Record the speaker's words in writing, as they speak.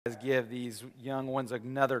Let's give these young ones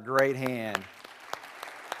another great hand.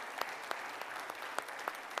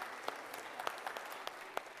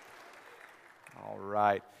 All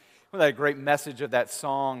right. Well, that great message of that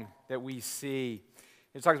song that we see.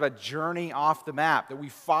 It talks about journey off the map, that we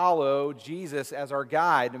follow Jesus as our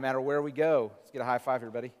guide no matter where we go. Let's get a high five,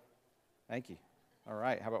 everybody. Thank you. All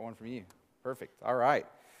right. How about one from you? Perfect. All right.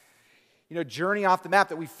 Journey off the map,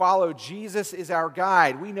 that we follow Jesus is our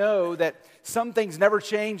guide. We know that some things never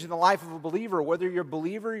change in the life of a believer, whether you're a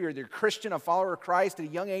believer, you're a Christian, a follower of Christ at a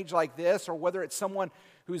young age like this, or whether it's someone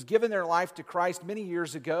who's given their life to Christ many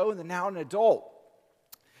years ago and then now an adult.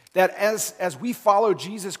 That as we follow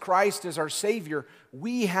Jesus Christ as our Savior,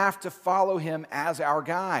 we have to follow Him as our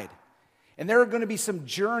guide. And there are going to be some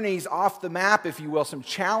journeys off the map, if you will, some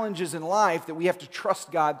challenges in life that we have to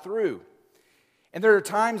trust God through. And there are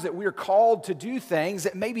times that we are called to do things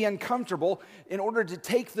that may be uncomfortable in order to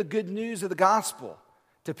take the good news of the gospel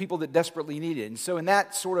to people that desperately need it. And so in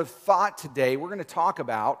that sort of thought today, we're going to talk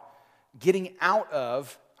about getting out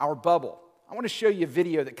of our bubble. I want to show you a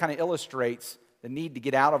video that kind of illustrates the need to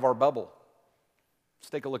get out of our bubble. Let's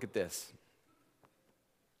take a look at this.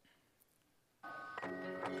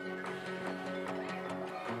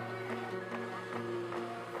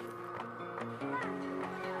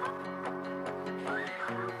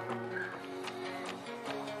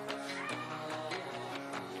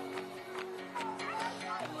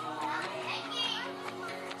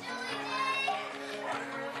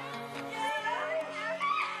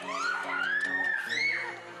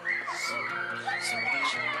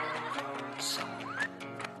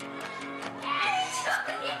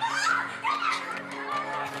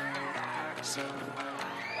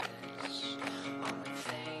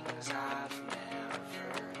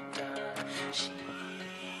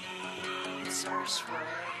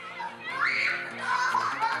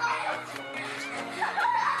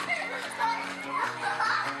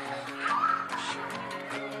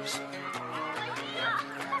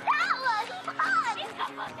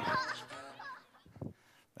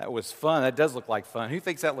 That was fun. That does look like fun. Who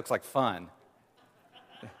thinks that looks like fun?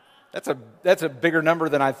 That's a bigger number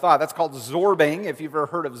than I thought. That's called zorbing, if you've ever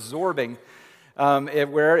heard of zorbing,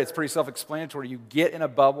 where it's pretty self-explanatory. You get in a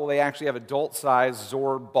bubble. They actually have adult-sized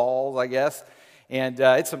zorb balls, I guess, and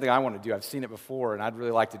it's something I want to do. I've seen it before, and I'd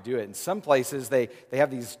really like to do it. In some places, they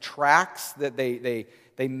have these tracks that they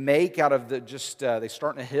make out of they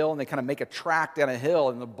start in a hill, and they kind of make a track down a hill,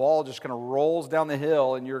 and the ball just kind of rolls down the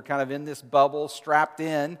hill, and you're kind of in this bubble, strapped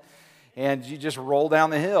in, and you just roll down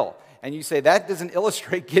the hill. And you say, that doesn't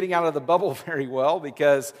illustrate getting out of the bubble very well,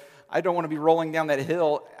 because I don't want to be rolling down that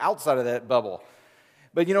hill outside of that bubble.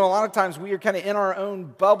 But a lot of times we are kind of in our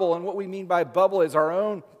own bubble, and what we mean by bubble is our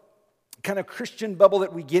own kind of Christian bubble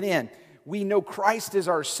that we get in. We know Christ is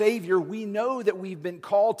our Savior. We know that we've been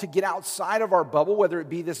called to get outside of our bubble, whether it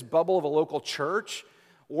be this bubble of a local church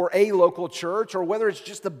or a local church, or whether it's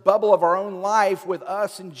just the bubble of our own life with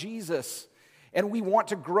us and Jesus. And we want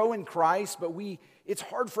to grow in Christ, but it's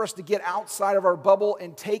hard for us to get outside of our bubble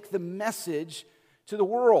and take the message to the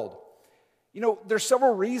world. There's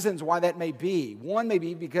several reasons why that may be. One may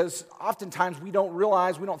be because oftentimes we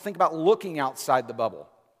don't think about looking outside the bubble.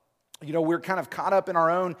 We're kind of caught up in our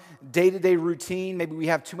own day-to-day routine. Maybe we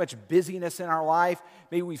have too much busyness in our life.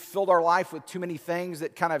 Maybe we filled our life with too many things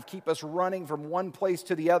that kind of keep us running from one place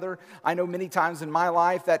to the other. I know many times in my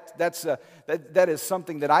life that is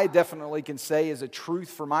something that I definitely can say is a truth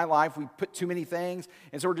for my life. We put too many things,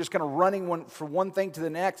 and so we're just kind of running from one thing to the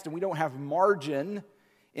next, and we don't have margin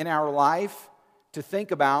in our life to think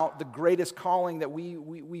about the greatest calling that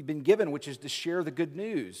we've been given, which is to share the good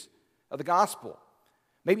news of the gospel.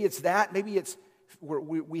 Maybe it's that. Maybe it's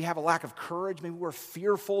we have a lack of courage. Maybe we're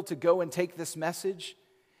fearful to go and take this message.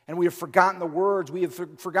 And we have forgotten the words. We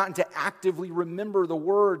have forgotten to actively remember the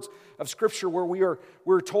words of Scripture where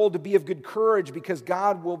we're told to be of good courage because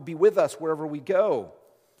God will be with us wherever we go.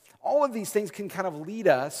 All of these things can kind of lead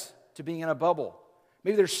us to being in a bubble.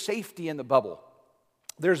 Maybe there's safety in the bubble.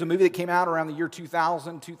 There's a movie that came out around the year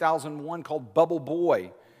 2000, 2001 called Bubble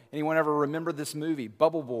Boy. Anyone ever remember this movie,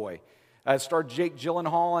 Bubble Boy? It starred Jake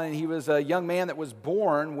Gyllenhaal, and he was a young man that was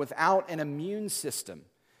born without an immune system.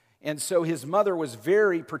 And so his mother was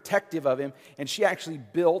very protective of him, and she actually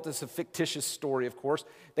built, it's a fictitious story, of course,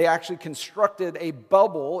 they actually constructed a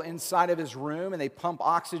bubble inside of his room, and they pump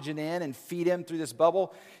oxygen in and feed him through this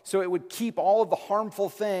bubble, so it would keep all of the harmful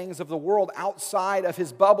things of the world outside of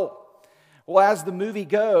his bubble. Well, as the movie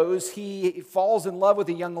goes, he falls in love with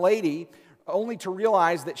a young lady, only to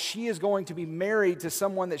realize that she is going to be married to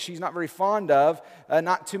someone that she's not very fond of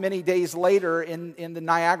not too many days later in the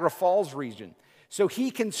Niagara Falls region. So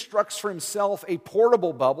he constructs for himself a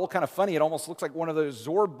portable bubble. Kind of funny, it almost looks like one of those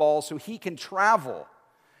Zorb balls, so he can travel.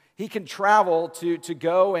 He can travel to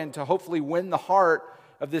go and to hopefully win the heart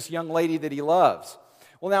of this young lady that he loves.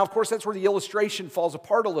 Well, now, of course, that's where the illustration falls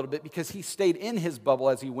apart a little bit because he stayed in his bubble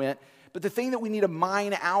as he went. But the thing that we need to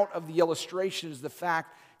mine out of the illustration is the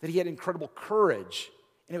fact that he had incredible courage.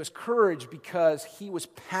 And it was courage because he was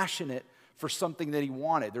passionate for something that he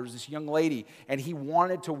wanted. There was this young lady, and he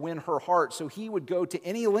wanted to win her heart. So he would go to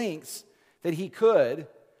any lengths that he could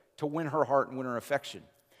to win her heart and win her affection.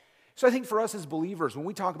 So I think for us as believers, when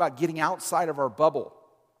we talk about getting outside of our bubble,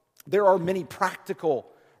 there are many practical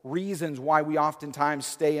reasons why we oftentimes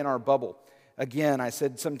stay in our bubble. Again, I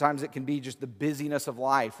said sometimes it can be just the busyness of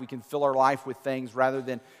life. We can fill our life with things rather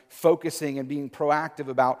than focusing and being proactive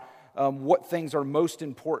about what things are most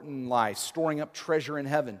important in life, storing up treasure in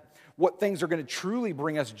heaven. What things are going to truly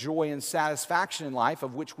bring us joy and satisfaction in life,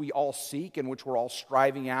 of which we all seek and which we're all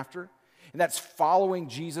striving after. And that's following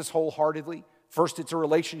Jesus wholeheartedly. First, it's a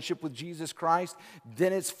relationship with Jesus Christ.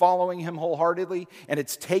 Then it's following him wholeheartedly. And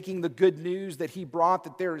it's taking the good news that he brought,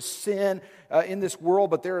 that there is sin in this world,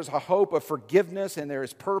 but there is a hope of forgiveness, and there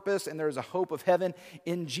is purpose, and there is a hope of heaven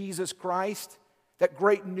in Jesus Christ. That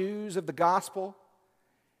great news of the gospel.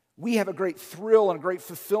 We have a great thrill and a great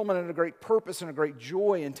fulfillment and a great purpose and a great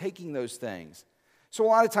joy in taking those things. So a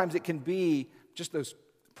lot of times it can be just those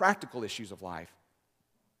practical issues of life.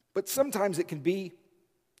 But sometimes it can be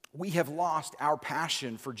we have lost our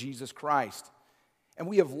passion for Jesus Christ. And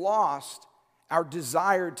we have lost our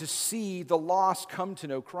desire to see the lost come to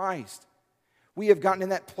know Christ. We have gotten in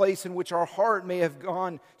that place in which our heart may have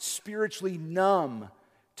gone spiritually numb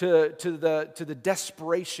to the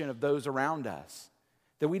desperation of those around us.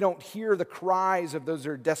 That we don't hear the cries of those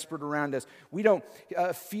that are desperate around us. We don't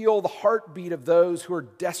feel the heartbeat of those who are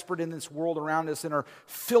desperate in this world around us and are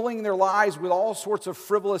filling their lives with all sorts of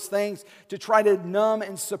frivolous things to try to numb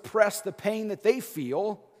and suppress the pain that they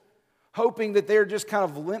feel, hoping that they're just kind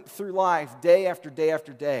of limp through life day after day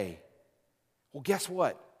after day. Well, guess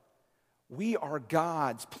what? We are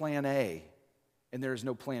God's plan A, and there is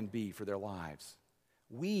no plan B for their lives.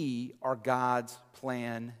 We are God's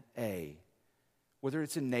plan A. Whether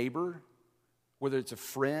it's a neighbor, whether it's a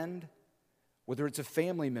friend, whether it's a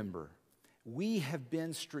family member, we have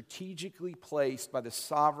been strategically placed by the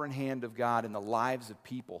sovereign hand of God in the lives of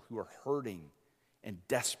people who are hurting and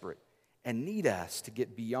desperate and need us to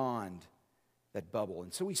get beyond that bubble.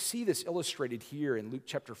 And so we see this illustrated here in Luke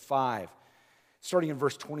chapter 5, starting in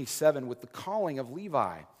verse 27 with the calling of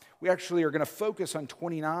Levi. We actually are going to focus on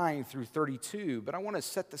 29 through 32, but I want to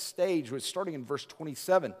set the stage with starting in verse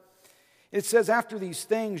 27. It says, after these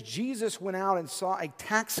things, Jesus went out and saw a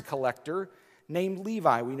tax collector named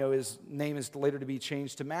Levi. We know his name is later to be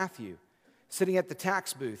changed to Matthew, sitting at the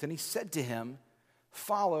tax booth. And he said to him,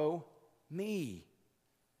 "Follow me."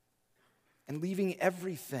 And leaving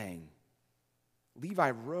everything,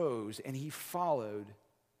 Levi rose and he followed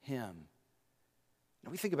him.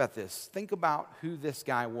 Now we think about this. Think about who this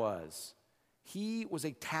guy was. He was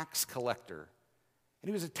a tax collector. And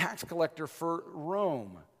he was a tax collector for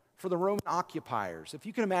Rome, for the Roman occupiers. If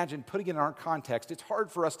you can imagine putting it in our context, it's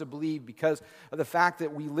hard for us to believe because of the fact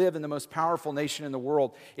that we live in the most powerful nation in the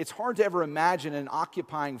world. It's hard to ever imagine an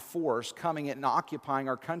occupying force coming in and occupying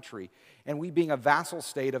our country, and we being a vassal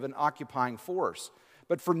state of an occupying force.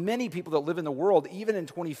 But for many people that live in the world, even in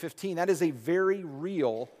 2015, that is a very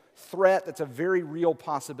real threat. That's a very real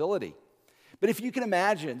possibility. But if you can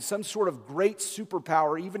imagine some sort of great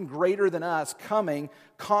superpower, even greater than us, coming,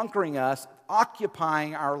 conquering us,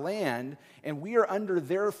 occupying our land, and we are under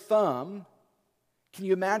their thumb, can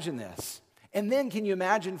you imagine this? And then can you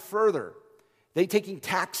imagine further? They taking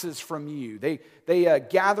taxes from you. They're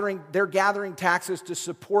gathering taxes to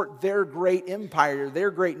support their great empire,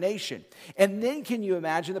 their great nation. And then can you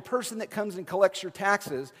imagine the person that comes and collects your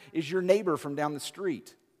taxes is your neighbor from down the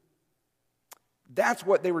street? That's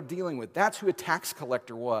what they were dealing with. That's who a tax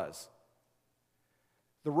collector was.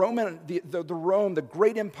 The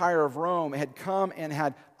great empire of Rome had come and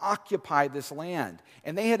had occupied this land.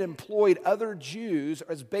 And they had employed other Jews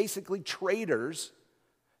as basically traders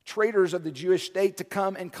of the Jewish state to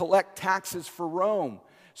come and collect taxes for Rome.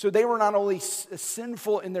 So they were not only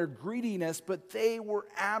sinful in their greediness, but they were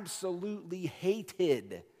absolutely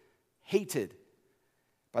hated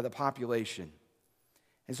by the population.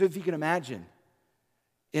 And so if you can imagine,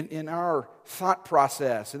 in our thought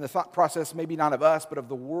process, and the thought process maybe not of us, but of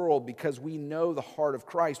the world, because we know the heart of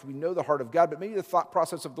Christ, we know the heart of God, but maybe the thought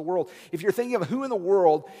process of the world. If you're thinking of who in the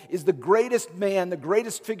world is the greatest man, the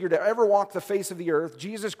greatest figure to ever walk the face of the earth,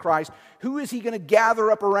 Jesus Christ, who is he going to gather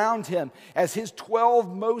up around him as his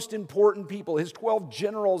 12 most important people, his 12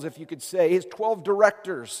 generals, if you could say, his 12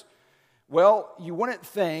 directors? Well, you wouldn't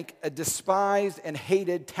think a despised and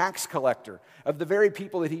hated tax collector of the very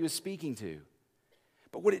people that he was speaking to.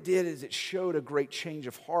 But what it did is it showed a great change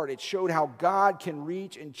of heart. It showed how God can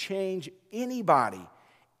reach and change anybody,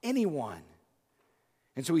 anyone.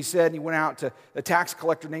 And so he said, and he went out to a tax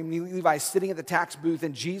collector named Levi sitting at the tax booth,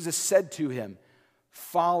 and Jesus said to him,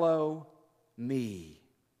 "Follow me."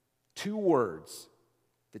 2 words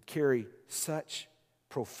that carry such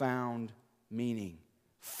profound meaning.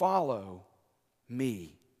 Follow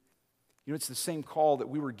me. You know, it's the same call that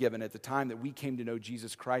we were given at the time that we came to know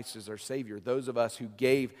Jesus Christ as our Savior. Those of us who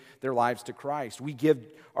gave their lives to Christ. We give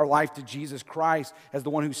our life to Jesus Christ as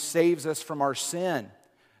the one who saves us from our sin,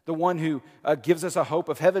 the one who gives us a hope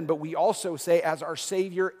of heaven, but we also say as our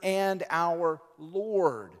Savior and our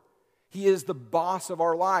Lord. He is the boss of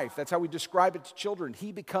our life. That's how we describe it to children.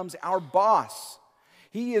 He becomes our boss.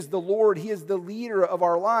 He is the Lord. He is the leader of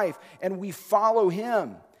our life, and we follow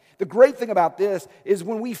him. The great thing about this is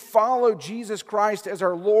when we follow Jesus Christ as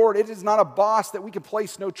our Lord, it is not a boss that we can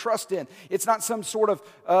place no trust in. It's not some sort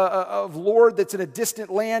of Lord that's in a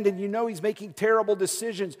distant land and you know he's making terrible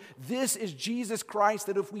decisions. This is Jesus Christ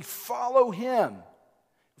that if we follow him,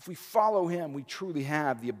 we truly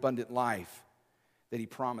have the abundant life that he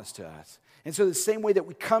promised to us. And so the same way that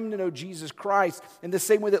we come to know Jesus Christ, and the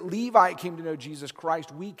same way that Levi came to know Jesus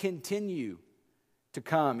Christ, we continue to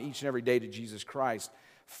come each and every day to Jesus Christ,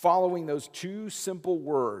 following those 2 simple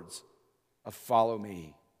words of follow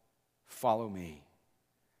me, follow me.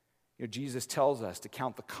 You know, Jesus tells us to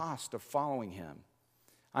count the cost of following him.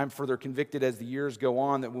 I'm further convicted as the years go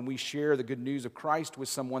on that when we share the good news of Christ with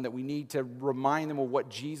someone that we need to remind them of what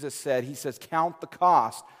Jesus said. He says, count the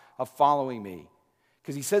cost of following me.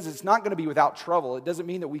 Because he says it's not going to be without trouble. It doesn't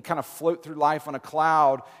mean that we kind of float through life on a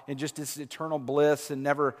cloud in just this eternal bliss and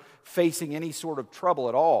never facing any sort of trouble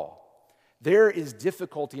at all. There is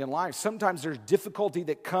difficulty in life. Sometimes there's difficulty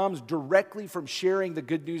that comes directly from sharing the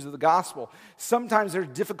good news of the gospel. Sometimes there's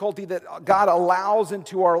difficulty that God allows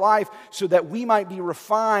into our life so that we might be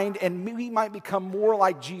refined and we might become more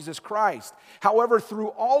like Jesus Christ. However, through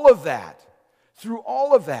all of that,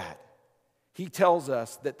 he tells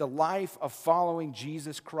us that the life of following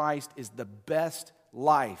Jesus Christ is the best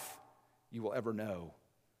life you will ever know,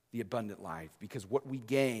 the abundant life, because what we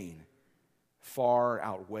gain far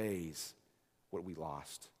outweighs what we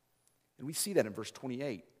lost. And we see that in verse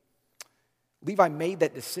 28. Levi made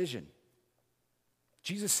that decision.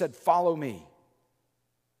 Jesus said, "Follow me."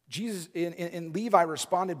 And Levi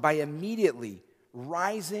responded by immediately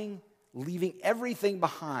rising, leaving everything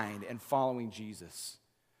behind, and following Jesus.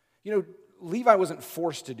 You know, Levi wasn't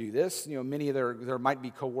forced to do this. You know, many of there might be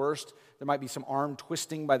coerced. There might be some arm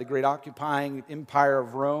twisting by the great occupying empire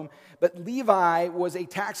of Rome. But Levi was a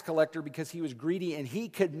tax collector because he was greedy and he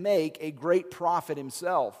could make a great profit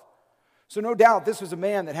himself. So no doubt this was a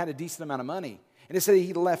man that had a decent amount of money. And it said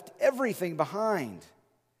he left everything behind.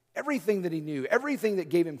 Everything that he knew, everything that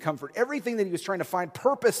gave him comfort, everything that he was trying to find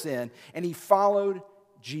purpose in, and he followed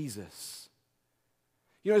Jesus.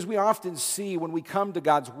 You know, as we often see when we come to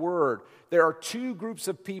God's Word, there are 2 groups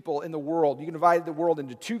of people in the world. You can divide the world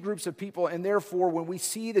into 2 groups of people, and therefore when we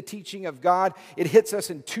see the teaching of God, it hits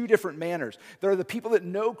us in 2 different manners. There are the people that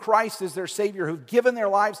know Christ as their Savior, who've given their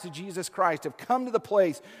lives to Jesus Christ, have come to the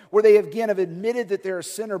place where they again have admitted that they're a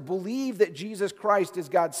sinner, believe that Jesus Christ is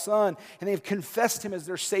God's Son, and they have confessed Him as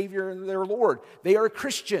their Savior and their Lord. They are a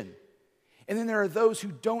Christian. And then there are those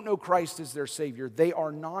who don't know Christ as their Savior. They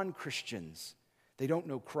are non-Christians. They don't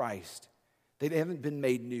know Christ. They haven't been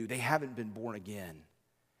made new. They haven't been born again.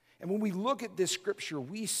 And when we look at this scripture,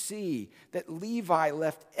 we see that Levi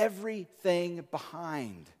left everything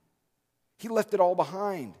behind. He left it all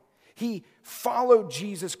behind. He followed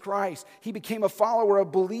Jesus Christ. He became a follower, a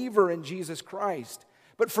believer in Jesus Christ.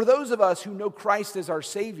 But for those of us who know Christ as our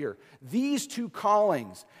Savior, these 2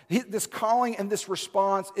 callings, this calling and this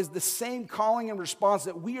response is the same calling and response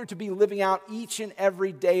that we are to be living out each and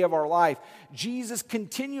every day of our life. Jesus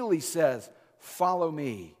continually says, "Follow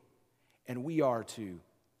me," and we are to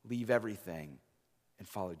leave everything and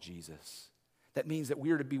follow Jesus. That means that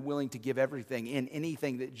we are to be willing to give everything in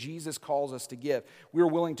anything that Jesus calls us to give. We're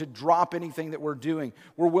willing to drop anything that we're doing.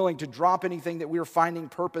 We're willing to drop anything that we're finding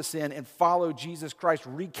purpose in and follow Jesus Christ,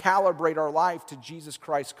 recalibrate our life to Jesus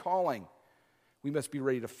Christ's calling. We must be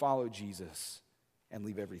ready to follow Jesus and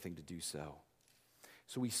leave everything to do so.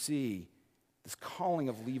 So we see this calling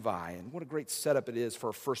of Levi, and what a great setup it is for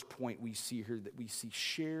our first point we see here, that we see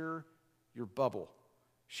share your bubble.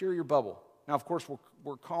 Share your bubble. Now, of course,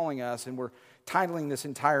 we're calling us, and we're titling this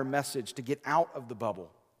entire message to get out of the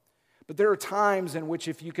bubble. But there are times in which,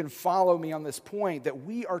 if you can follow me on this point, that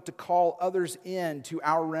we are to call others into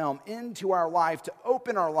our realm, into our life, to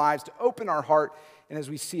open our lives, to open our heart, and as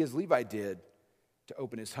we see as Levi did, to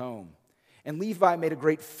open his home. And Levi made a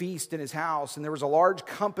great feast in his house, and there was a large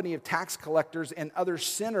company of tax collectors and other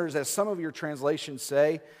sinners, as some of your translations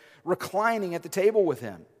say, reclining at the table with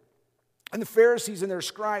him. And the Pharisees and their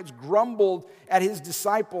scribes grumbled at his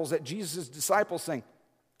disciples, at Jesus' disciples, saying,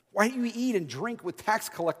 "Why do you eat and drink with tax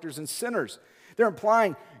collectors and sinners?" They're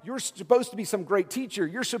implying, you're supposed to be some great teacher.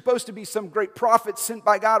 You're supposed to be some great prophet sent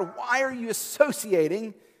by God. Why are you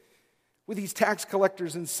associating with these tax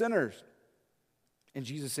collectors and sinners? And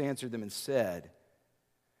Jesus answered them and said,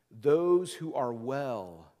 "Those who are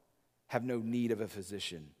well have no need of a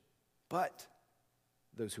physician, but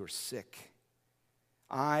those who are sick.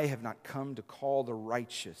 I have not come to call the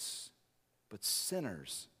righteous, but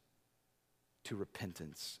sinners to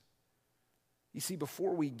repentance." You see,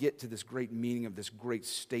 before we get to this great meaning of this great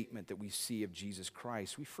statement that we see of Jesus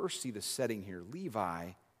Christ, we first see the setting here.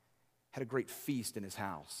 Levi had a great feast in his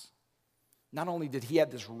house. Not only did he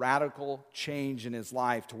have this radical change in his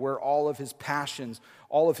life to where all of his passions,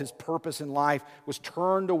 all of his purpose in life was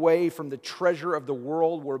turned away from the treasure of the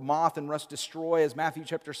world where moth and rust destroy, as Matthew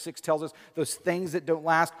chapter 6 tells us, those things that don't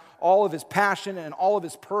last. All of his passion and all of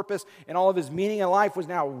his purpose and all of his meaning in life was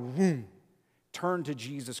now turned to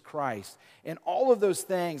Jesus Christ. And all of those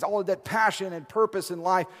things, all of that passion and purpose in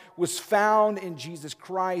life was found in Jesus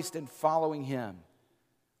Christ and following him.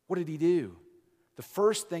 What did he do? The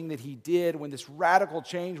first thing that he did when this radical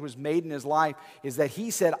change was made in his life is that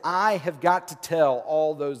he said, "I have got to tell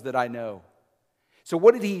all those that I know." So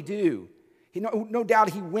what did he do? No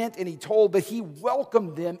doubt he went and he told, but he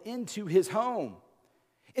welcomed them into his home.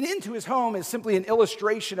 And into his home is simply an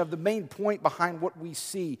illustration of the main point behind what we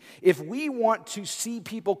see. If we want to see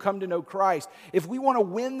people come to know Christ, if we want to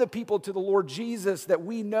win the people to the Lord Jesus that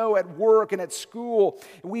we know at work and at school,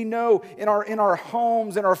 we know in our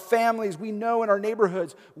homes, in our families, we know in our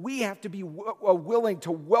neighborhoods, we have to be willing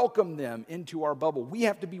to welcome them into our bubble. We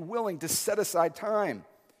have to be willing to set aside time.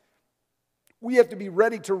 We have to be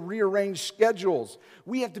ready to rearrange schedules.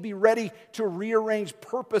 We have to be ready to rearrange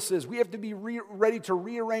purposes. We have to be ready to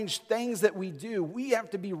rearrange things that we do. We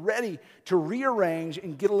have to be ready to rearrange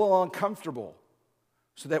and get a little uncomfortable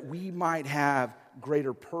so that we might have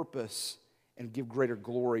greater purpose and give greater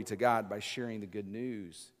glory to God by sharing the good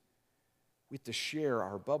news. We have to share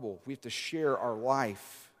our bubble. We have to share our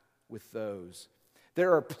life with those.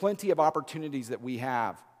 There are plenty of opportunities that we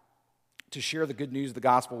have to share the good news of the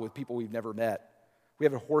gospel with people we've never met. We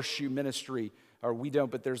have a horseshoe ministry, or we don't,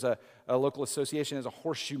 but there's a local association has a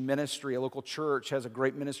horseshoe ministry. A local church has a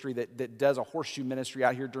great ministry that does a horseshoe ministry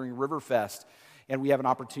out here during Riverfest, and we have an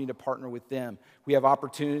opportunity to partner with them. We have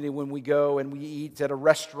opportunity when we go and we eat at a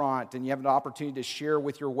restaurant, and you have an opportunity to share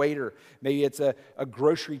with your waiter. Maybe it's a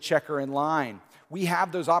grocery checker in line. We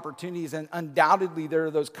have those opportunities, and undoubtedly there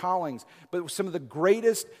are those callings. But some of the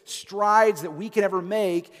greatest strides that we can ever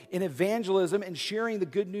make in evangelism and sharing the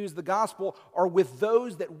good news of the gospel are with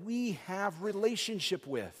those that we have relationship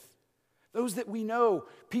with. Those that we know,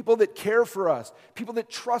 people that care for us, people that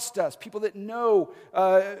trust us, people that know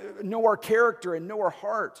our character and know our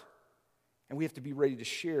heart. And we have to be ready to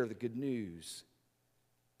share the good news,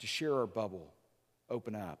 to share our bubble,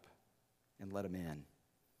 open up, and let them in.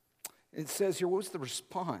 It says here, what was the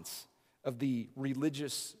response of the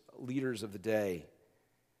religious leaders of the day?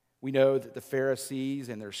 We know that the Pharisees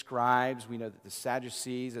and their scribes, we know that the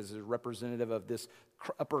Sadducees, as a representative of this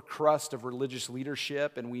upper crust of religious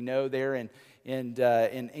leadership, and we know there in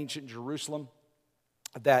ancient Jerusalem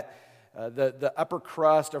that the upper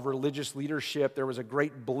crust of religious leadership, there was a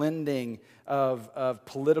great blending of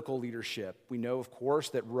political leadership. We know, of course,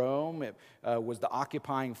 that Rome was the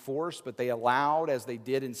occupying force, but they allowed, as they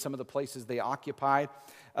did in some of the places they occupied,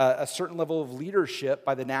 a certain level of leadership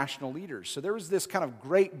by the national leaders. So there was this kind of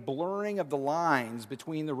great blurring of the lines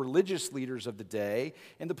between the religious leaders of the day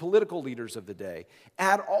and the political leaders of the day.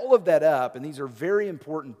 Add all of that up, and these are very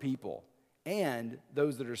important people, and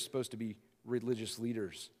those that are supposed to be religious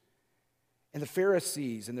leaders. And the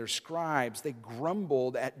Pharisees and their scribes, they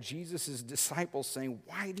grumbled at Jesus' disciples, saying,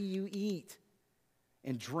 "Why do you eat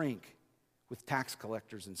and drink with tax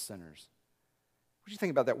collectors and sinners?" What do you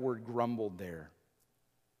think about that word grumbled there?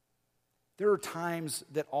 There are times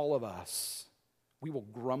that all of us, we will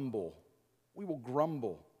grumble. We will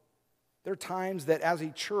grumble. There are times that as a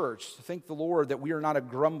church, thank the Lord that we are not a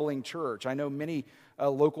grumbling church. I know many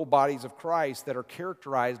local bodies of Christ that are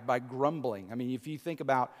characterized by grumbling. I mean, if you think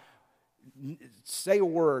about, say a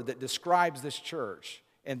word that describes this church,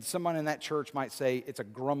 and someone in that church might say it's a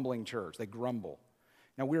grumbling church. They grumble.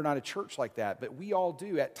 Now, we're not a church like that, but we all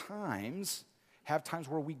do at times have times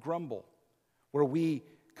where we grumble, where we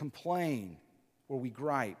complain, where we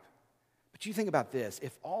gripe. But you think about this.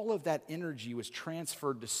 If all of that energy was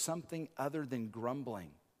transferred to something other than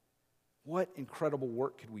grumbling, what incredible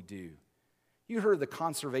work could we do? You heard of the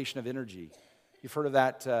conservation of energy. You've heard of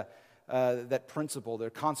that principle, the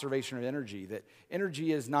conservation of energy, that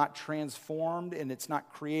energy is not transformed and it's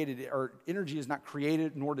not created, or energy is not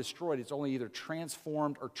created nor destroyed. It's only either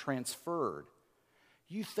transformed or transferred.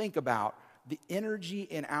 You think about the energy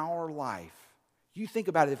in our life. You think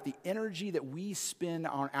about it, if the energy that we spend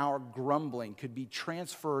on our grumbling could be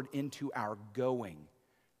transferred into our going,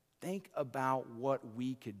 think about what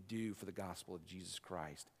we could do for the gospel of Jesus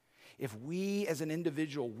Christ. If we as an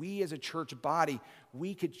individual, we as a church body,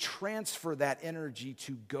 we could transfer that energy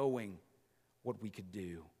to going, what we could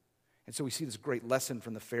do. And so we see this great lesson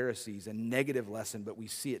from the Pharisees, a negative lesson, but we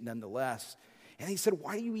see it nonetheless. And he said,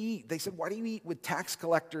 why do you eat? They said, why do you eat with tax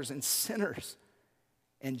collectors and sinners?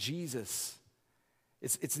 And Jesus,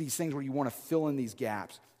 it's these things where you want to fill in these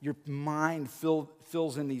gaps. Your mind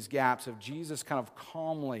fills in these gaps of Jesus kind of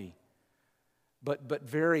calmly, but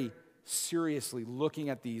very seriously looking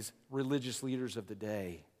at these religious leaders of the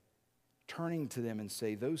day, turning to them and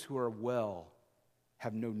say, those who are well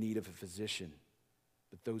have no need of a physician,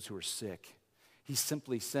 but those who are sick. He's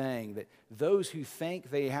simply saying that those who think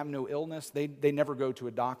they have no illness, they never go to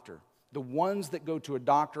a doctor. The ones that go to a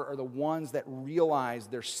doctor are the ones that realize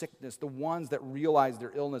their sickness, the ones that realize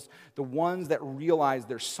their illness, the ones that realize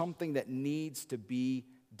there's something that needs to be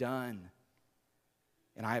done.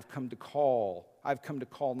 And I've come to call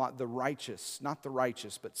not the righteous,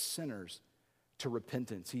 but sinners to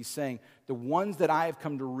repentance. He's saying the ones that I have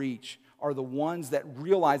come to reach are the ones that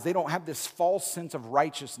realize they don't have this false sense of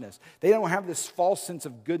righteousness. They don't have this false sense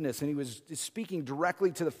of goodness. And he was speaking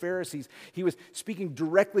directly to the Pharisees. He was speaking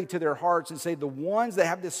directly to their hearts and say the ones that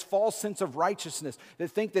have this false sense of righteousness, that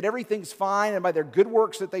think that everything's fine and by their good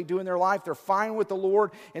works that they do in their life, they're fine with the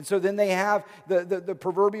Lord. And so then they have the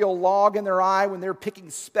proverbial log in their eye when they're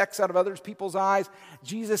picking specks out of other people's eyes.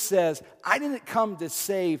 Jesus says, I didn't come to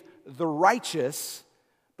save the righteous,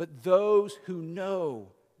 but those who know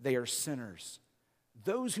they are sinners.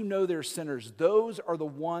 Those who know they're sinners, those are the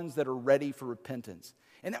ones that are ready for repentance.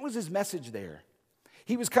 And that was his message there.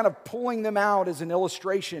 He was kind of pulling them out as an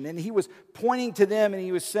illustration, and he was pointing to them, and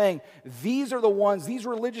he was saying, these are the ones, these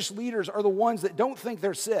religious leaders are the ones that don't think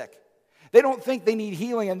they're sick. They don't think they need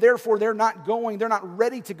healing, and therefore they're not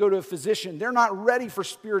ready to go to a physician. They're not ready for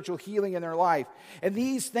spiritual healing in their life. And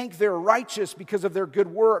these think they're righteous because of their good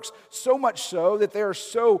works, so much so that they are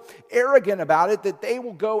so arrogant about it that they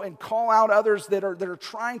will go and call out others that are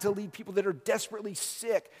trying to lead people that are desperately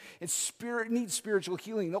sick and need spiritual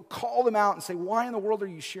healing. They'll call them out and say, why in the world are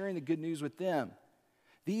you sharing the good news with them?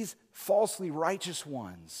 These falsely righteous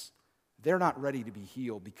ones, they're not ready to be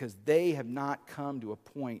healed because they have not come to a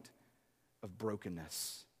point of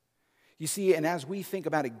brokenness. You see, and as we think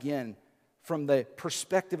about again from the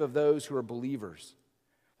perspective of those who are believers,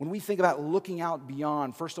 when we think about looking out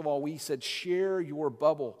beyond, first of all, we said share your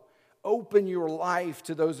bubble, open your life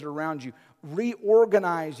to those that are around you,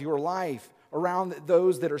 reorganize your life around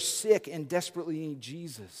those that are sick and desperately need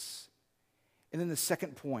Jesus. And then the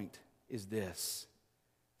second point is this: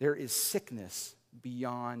 there is sickness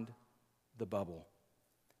beyond the bubble.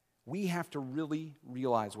 We have to really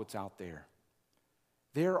realize what's out there.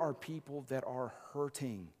 There are people that are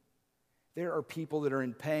hurting. There are people that are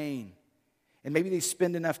in pain. And maybe they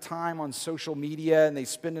spend enough time on social media and they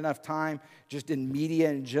spend enough time just in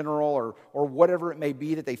media in general or whatever it may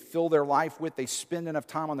be that they fill their life with. They spend enough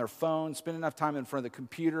time on their phone, spend enough time in front of the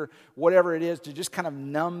computer, whatever it is, to just kind of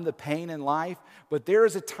numb the pain in life. But there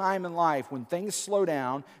is a time in life when things slow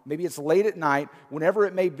down. Maybe it's late at night, whenever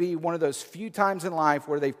it may be, one of those few times in life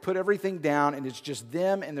where they've put everything down and it's just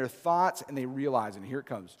them and their thoughts, and they realize, and here it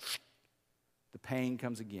comes. The pain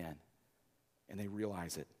comes again, and they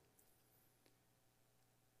realize it.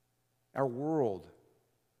 Our world,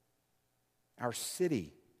 our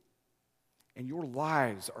city, and your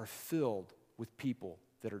lives are filled with people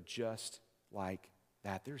that are just like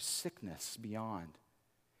that. There's sickness beyond.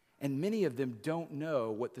 And many of them don't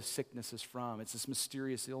know what the sickness is from. It's this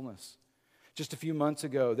mysterious illness. Just a few months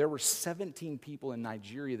ago, there were 17 people in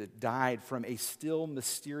Nigeria that died from a still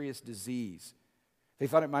mysterious disease. They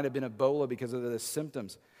thought it might have been Ebola because of the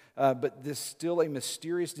symptoms. but this still a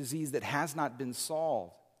mysterious disease that has not been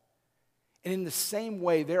solved. And in the same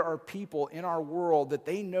way, there are people in our world that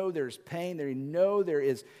they know there's pain, they know there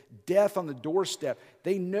is death on the doorstep,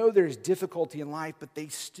 they know there's difficulty in life, but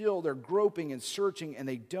they're groping and searching, and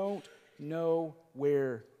they don't know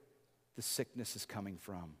where the sickness is coming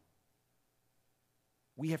from.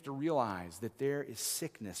 We have to realize that there is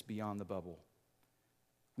sickness beyond the bubble.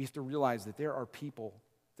 We have to realize that there are people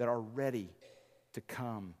that are ready to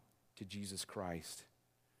come to Jesus Christ.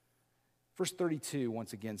 Verse 32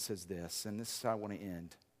 once again says this, and this is how I want to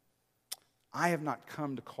end. I have not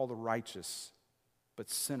come to call the righteous, but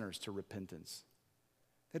sinners to repentance.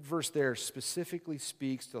 That verse there specifically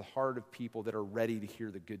speaks to the heart of people that are ready to hear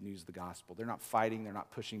the good news of the gospel. They're not fighting, they're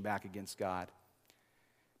not pushing back against God.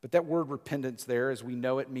 But that word repentance there, as we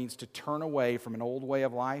know it, means to turn away from an old way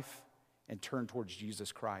of life and turn towards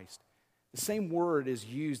Jesus Christ. The same word is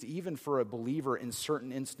used even for a believer in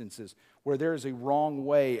certain instances where there is a wrong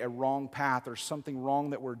way, a wrong path, or something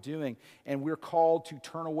wrong that we're doing, and we're called to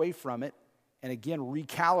turn away from it and again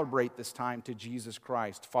recalibrate this time to Jesus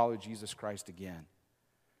Christ, follow Jesus Christ again.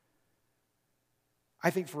 I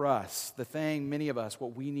think for us, the thing, many of us,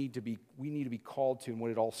 what we need to be called to, and what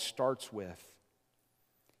it all starts with,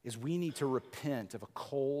 is we need to repent of a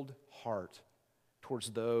cold heart towards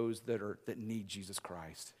those that need Jesus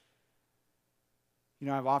Christ. You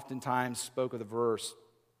know, I've oftentimes spoke of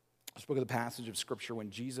the passage of Scripture when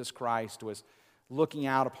Jesus Christ was looking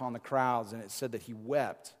out upon the crowds, and it said that he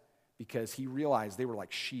wept because he realized they were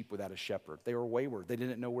like sheep without a shepherd. They were wayward. They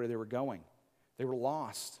didn't know where they were going. They were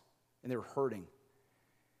lost, and they were hurting.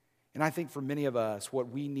 And I think for many of us, what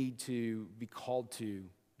we need to be called to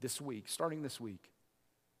this week, starting this week,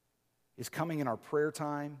 is coming in our prayer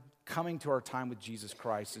time, coming to our time with Jesus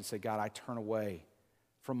Christ and say, God, I turn away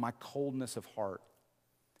from my coldness of heart.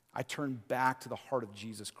 I turn back to the heart of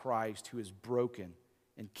Jesus Christ, who is broken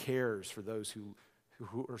and cares for those who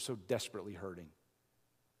are so desperately hurting.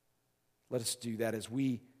 Let us do that as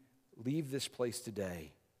we leave this place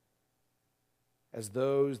today, as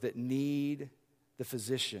those that need the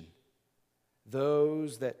physician,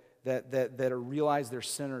 those that realize they're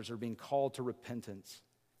sinners are being called to repentance.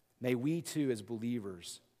 May we too, as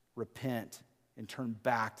believers, repent and turn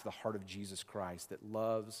back to the heart of Jesus Christ that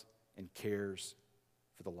loves and cares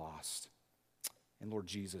for the lost. And Lord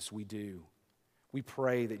Jesus, we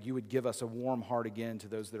pray that you would give us a warm heart again to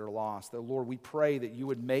those that are lost. That, Lord, we pray that you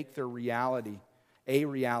would make their reality a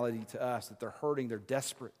reality to us, that they're hurting, they're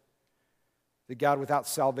desperate. That, God, without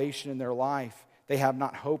salvation in their life, they have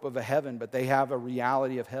not hope of a heaven, but they have a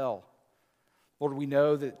reality of hell. Lord, we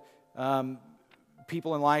know that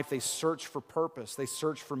people in life, they search for purpose, they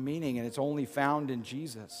search for meaning, and it's only found in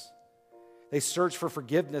Jesus. They search for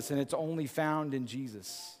forgiveness, and it's only found in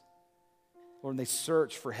Jesus. Lord, and they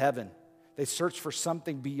search for heaven. They search for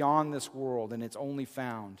something beyond this world, and it's only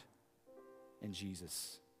found in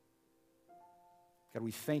Jesus. God,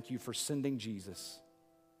 we thank you for sending Jesus.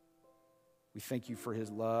 We thank you for his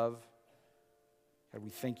love. God, we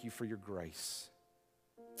thank you for your grace.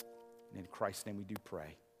 And in Christ's name we do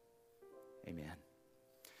pray. Amen.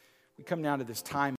 We come now to this time